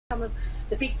some of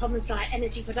the big problems like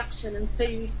energy production and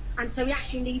food. And so we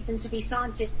actually need them to be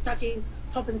scientists studying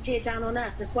problems here down on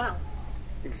Earth as well.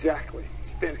 Exactly.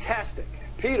 It's fantastic.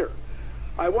 Peter,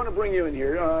 I want to bring you in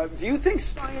here. Do you think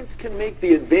science can make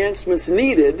the advancements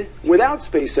needed without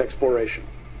space exploration?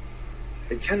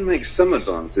 It can make some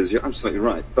advances, you're absolutely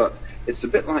right, but it's a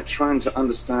bit like trying to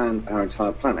understand our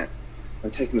entire planet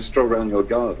and taking a stroll around your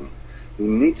garden. We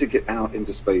need to get out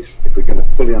into space if we're going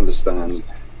to fully understand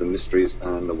the mysteries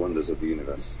and the wonders of the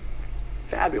universe.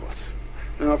 Fabulous.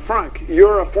 Now, Frank,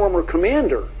 you're a former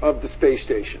commander of the space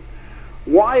station.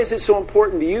 Why is it so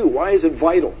important to you? Why is it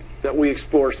vital that we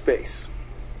explore space?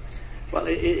 Well,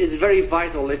 it's very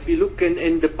vital. If you look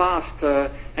in the past,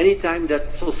 any time that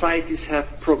societies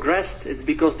have progressed, it's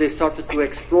because they started to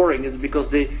exploring. It's because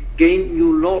they gain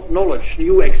new knowledge,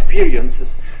 new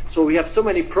experiences. So we have so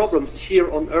many problems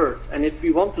here on Earth. And if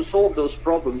we want to solve those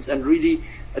problems and really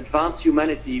advance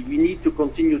humanity, we need to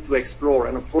continue to explore.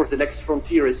 And of course, the next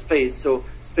frontier is space. So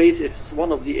space is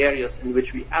one of the areas in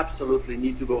which we absolutely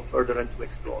need to go further and to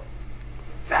explore.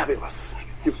 Fabulous.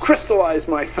 You've crystallized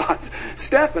my thoughts.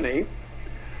 Stephanie,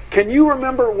 can you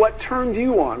remember what turned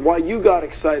you on, why you got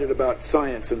excited about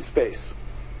science and space?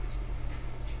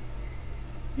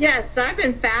 Yes, I've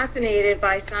been fascinated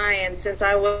by science since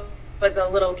I was a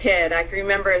little kid. I can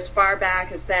remember as far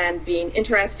back as then being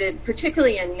interested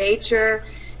particularly in nature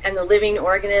and the living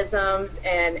organisms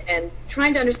and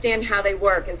trying to understand how they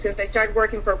work. And since I started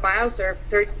working for BioSurf,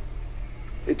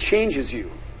 it changes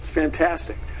you. It's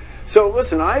fantastic. So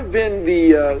listen, I've been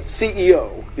the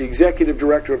CEO, the executive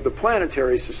director of the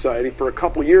Planetary Society for a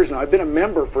couple years now. I've been a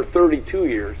member for 32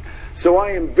 years. So I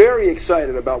am very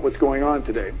excited about what's going on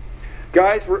today.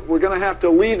 Guys, we're going to have to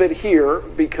leave it here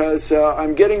because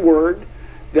I'm getting word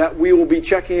that we will be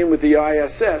checking in with the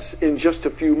ISS in just a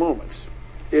few moments.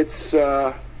 It's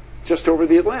just over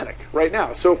the Atlantic right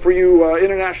now. So for you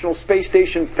International Space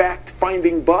Station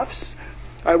fact-finding buffs,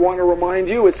 I want to remind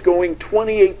you it's going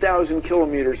 28,000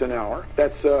 kilometers an hour.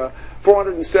 That's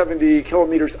 470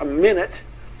 kilometers a minute,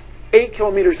 8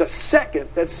 kilometers a second.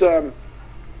 That's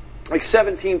like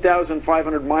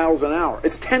 17,500 miles an hour.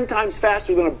 It's 10 times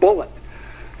faster than a bullet.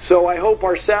 So I hope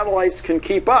our satellites can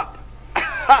keep up.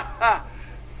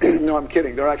 No, I'm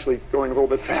kidding. They're actually going a little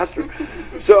bit faster.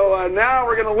 So now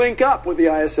we're going to link up with the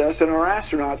ISS and our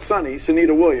astronaut,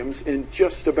 Sunita Williams, in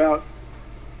just about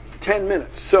 10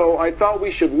 minutes. So I thought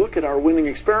we should look at our winning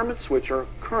experiments, which are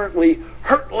currently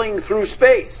hurtling through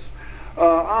space.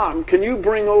 Can you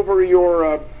bring over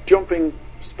your jumping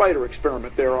spider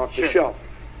experiment there off the shelf?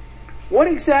 What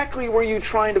exactly were you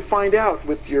trying to find out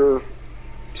with your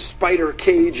spider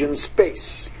cage in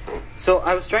space? So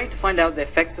I was trying to find out the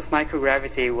effects of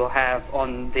microgravity will have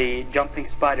on the jumping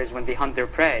spiders when they hunt their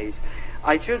prey.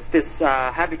 I chose this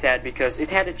habitat because it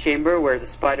had a chamber where the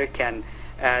spider can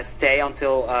stay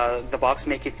until the box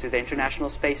make it to the International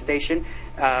Space Station.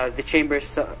 The chamber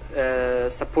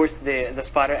supports the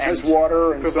spider and has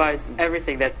water and provides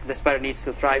everything that the spider needs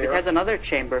to thrive. It has another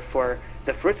chamber for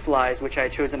the fruit flies, which I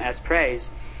chosen as prey.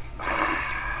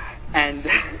 And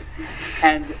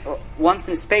once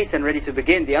in space and ready to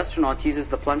begin, the astronaut uses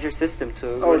the plunger system to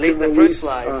release the fruit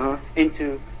flies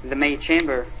into the main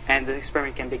chamber, and the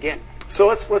experiment can begin. So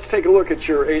let's take a look at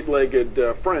your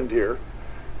 8-legged friend here.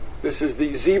 This is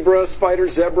the zebra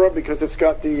zebra because it's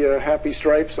got the happy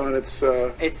stripes on its...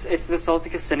 It's the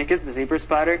Salticus sinicus, the zebra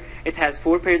spider. It has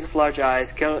 4 pairs of large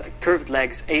eyes, curved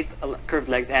legs, 8 curved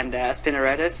legs, and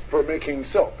spinneratus. For making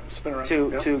silk.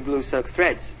 To glue silk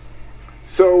threads.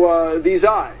 So these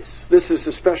eyes, this is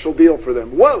a special deal for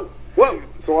them. Whoa! Whoa!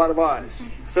 It's a lot of eyes.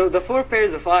 So the 4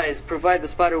 pairs of eyes provide the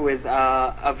spider with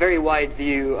a very wide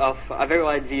view,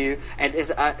 and it's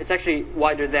actually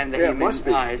wider than the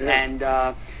human eyes. Yeah.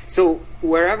 And so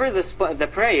wherever the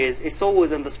prey is, it's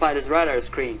always on the spider's radar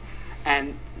screen,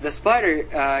 and the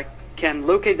spider can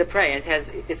locate the prey. And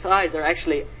its eyes are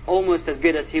actually almost as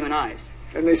good as human eyes.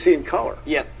 And they see in color.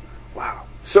 Yep. Wow.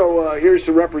 So here's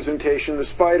the representation. The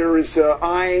spider is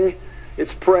eyeing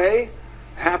its prey,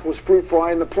 hapless fruit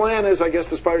fly, and the plan is, I guess,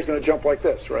 the spider's going to jump like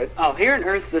this, right? Oh, here on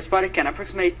Earth, the spider can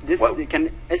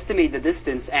can estimate the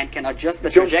distance and can adjust the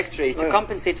trajectory to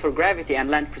compensate for gravity and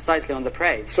land precisely on the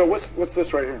prey. So what's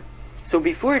this right here? So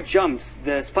before it jumps,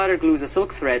 the spider glues a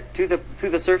silk thread to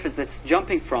the surface that's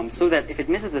jumping from, so that if it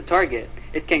misses the target,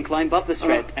 it can climb up the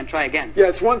thread and try again. Yeah,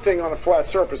 it's one thing on a flat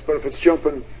surface, but if it's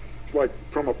jumping like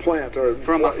from a plant or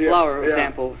from a flower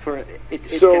example, it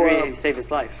can really save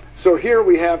its life. So here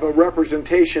we have a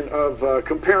representation of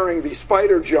comparing the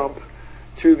spider jump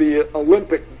to the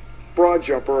Olympic broad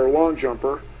jumper or long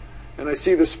jumper, and I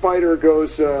see the spider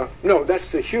goes no,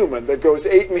 that's the human that goes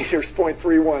 8 meters,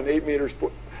 0.31, 8 meters.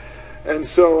 And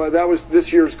so that was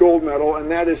this year's gold medal,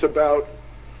 and that is about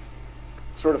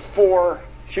sort of 4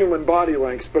 human body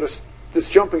lengths, but this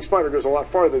jumping spider goes a lot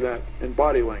farther than that in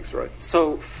body lengths, right?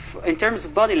 So in terms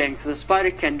of body length, the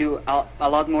spider can do a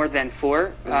lot more than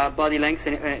 4 body lengths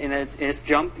in its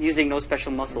jump using no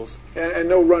special muscles. And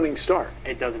no running start.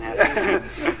 It doesn't have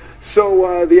to.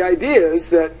 So the idea is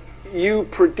that you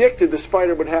predicted the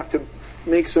spider would have to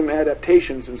make some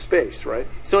adaptations in space, right?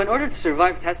 So in order to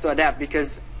survive, it has to adapt,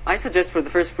 because I suggest for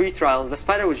the first free trial, the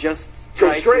spider would just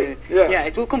go straight. Yeah,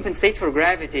 it will compensate for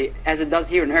gravity as it does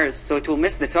here on Earth, so it will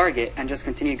miss the target and just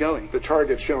continue going. The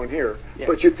target's shown here. Yeah.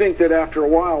 But you think that after a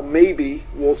while, maybe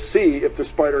we'll see if the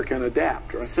spider can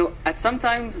adapt, right? So at some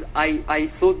times, I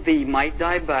thought they might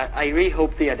die, but I really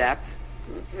hope they adapt.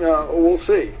 We'll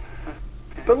see.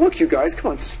 But look, you guys, come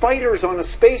on, spiders on a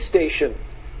space station.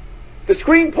 The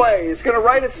screenplay is going to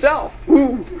write itself.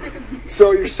 Woo!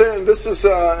 So you're saying this is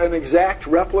an exact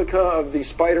replica of the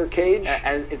spider cage?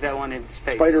 That one in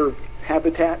space. Spider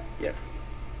habitat? Yeah.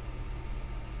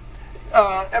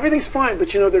 Everything's fine,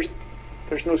 but you know,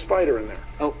 there's no spider in there.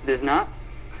 Oh, there's not?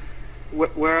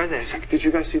 Where are they? Did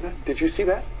you guys see that? Did you see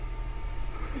that?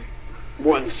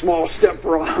 One small step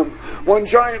for one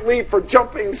giant leap for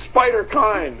jumping spider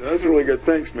kind. That's really good.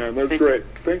 Thanks, man. That's great.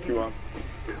 Thank you, Mom.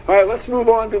 All right, let's move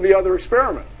on to the other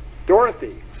experiment.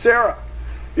 Dorothy, Sarah,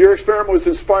 your experiment was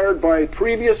inspired by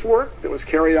previous work that was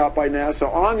carried out by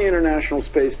NASA on the International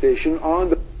Space Station on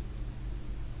the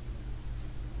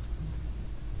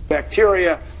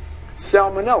bacteria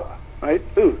Salmonella, right?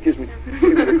 Ooh, gives me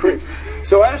the creeps.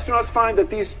 So astronauts find that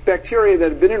these bacteria that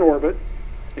had been in orbit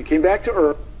and came back to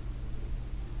Earth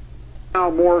are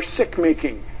now more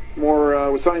sick-making,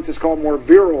 more what scientists call more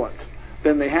virulent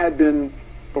than they had been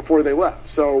before they left.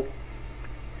 So,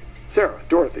 Sarah,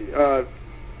 Dorothy,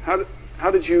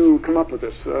 how did you come up with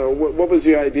this? What was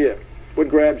the idea? What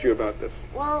grabs you about this?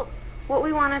 Well, what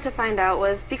we wanted to find out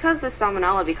was, because the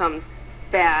salmonella becomes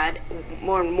bad,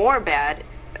 more and more bad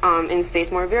in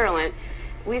space, more virulent,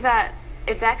 we thought,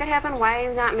 if that could happen, why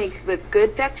not make the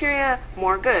good bacteria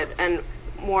more good and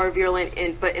more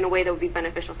virulent, but in a way that would be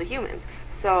beneficial to humans?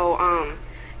 So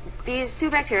these 2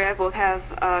 bacteria both have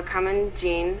a common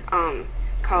gene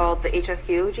called the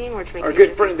HFQ gene, which makes our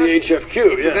good friend the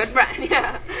HFQ. It's a good friend,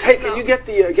 yeah. Hey, can you get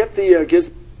the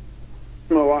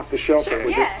gizmo off the shelf? Sure,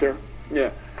 would yeah. you, Sarah? Yeah.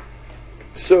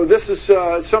 So this is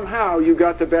somehow you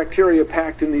got the bacteria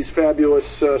packed in these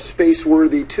fabulous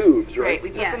space-worthy tubes, right? Right. We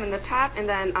put them in the top, and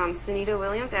then Sunita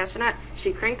Williams, astronaut,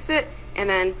 she cranks it, and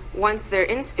then once they're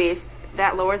in space,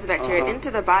 that lowers the bacteria into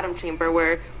the bottom chamber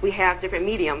where we have different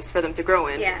mediums for them to grow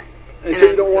in. Yeah. And so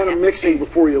you don't want them mixing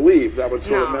before you leave. That would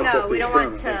sort of mess up the No, we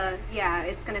don't experiment. want to, yeah,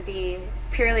 it's going to be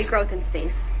purely growth in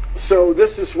space. So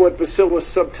this is what Bacillus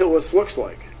subtilis looks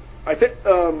like. I think,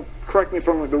 correct me if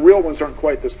I'm wrong, the real ones aren't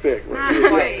quite this big.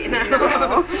 Right? Not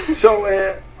quite, no. So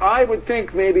I would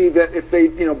think maybe that if they,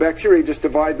 bacteria just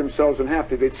divide themselves in half,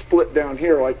 they'd split down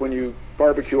here like when you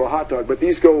barbecue a hot dog. But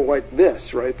these go like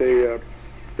this, right? They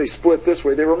split this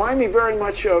way. They remind me very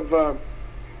much of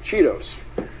Cheetos.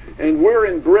 And we're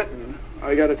in Britain,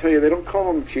 I got to tell you, they don't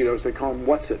call them Cheetos, they call them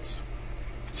What's-Its.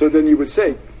 So then you would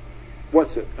say,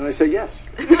 what's it? And I say, yes.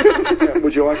 Yeah,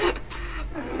 would you like it?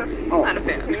 Oh. Not a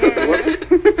fan.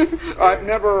 Yeah. I've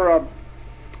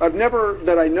never,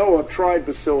 that I know of, tried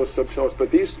Bacillus subtilis, but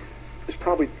this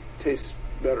probably tastes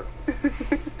better.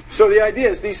 So the idea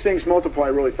is these things multiply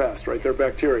really fast, right? They're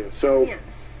bacteria. So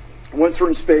once they're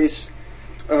in space,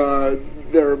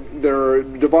 they're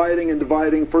dividing and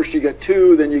dividing. First you get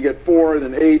 2, then you get 4,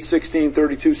 then 8, 16,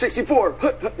 32, 64.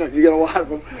 No, you get a lot of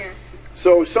them. Yeah.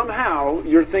 So somehow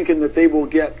you're thinking that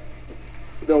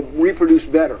they'll reproduce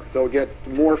better. They'll get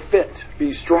more fit,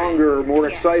 be stronger, more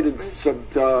excited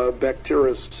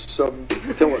bacteria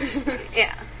subtilis.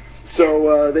 Yeah.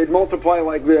 So they'd multiply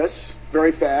like this,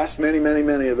 very fast, many, many,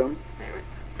 many of them.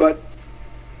 But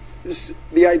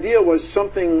the idea was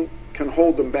something can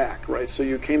hold them back, right? So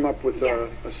you came up with a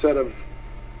set of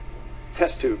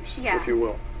test tubes, if you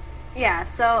will. Yeah,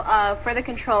 so for the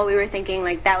control, we were thinking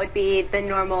like that would be the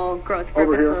normal growth for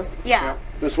Over Bacillus. here? Yeah.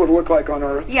 This would look like on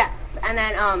Earth? Yes, and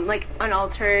then like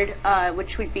unaltered,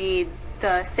 which would be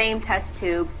the same test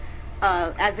tube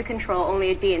as the control,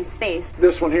 only it'd be in space.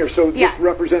 This one here. So this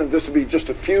represented, this would be just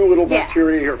a few little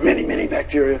bacteria here, many, many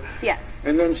bacteria. Yes.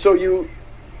 And then so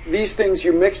these things,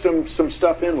 you mixed some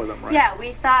stuff in with them, right? Yeah,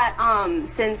 we thought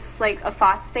since like a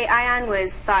phosphate ion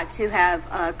was thought to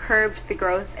have curbed the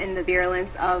growth and the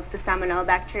virulence of the salmonella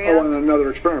bacteria. Oh, on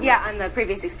another experiment. Yeah, on the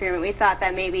previous experiment, we thought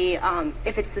that maybe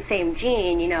if it's the same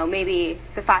gene, maybe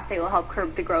the phosphate will help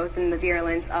curb the growth and the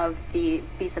virulence of the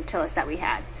subtilis that we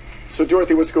had. So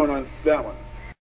Dorothy, what's going on with that one?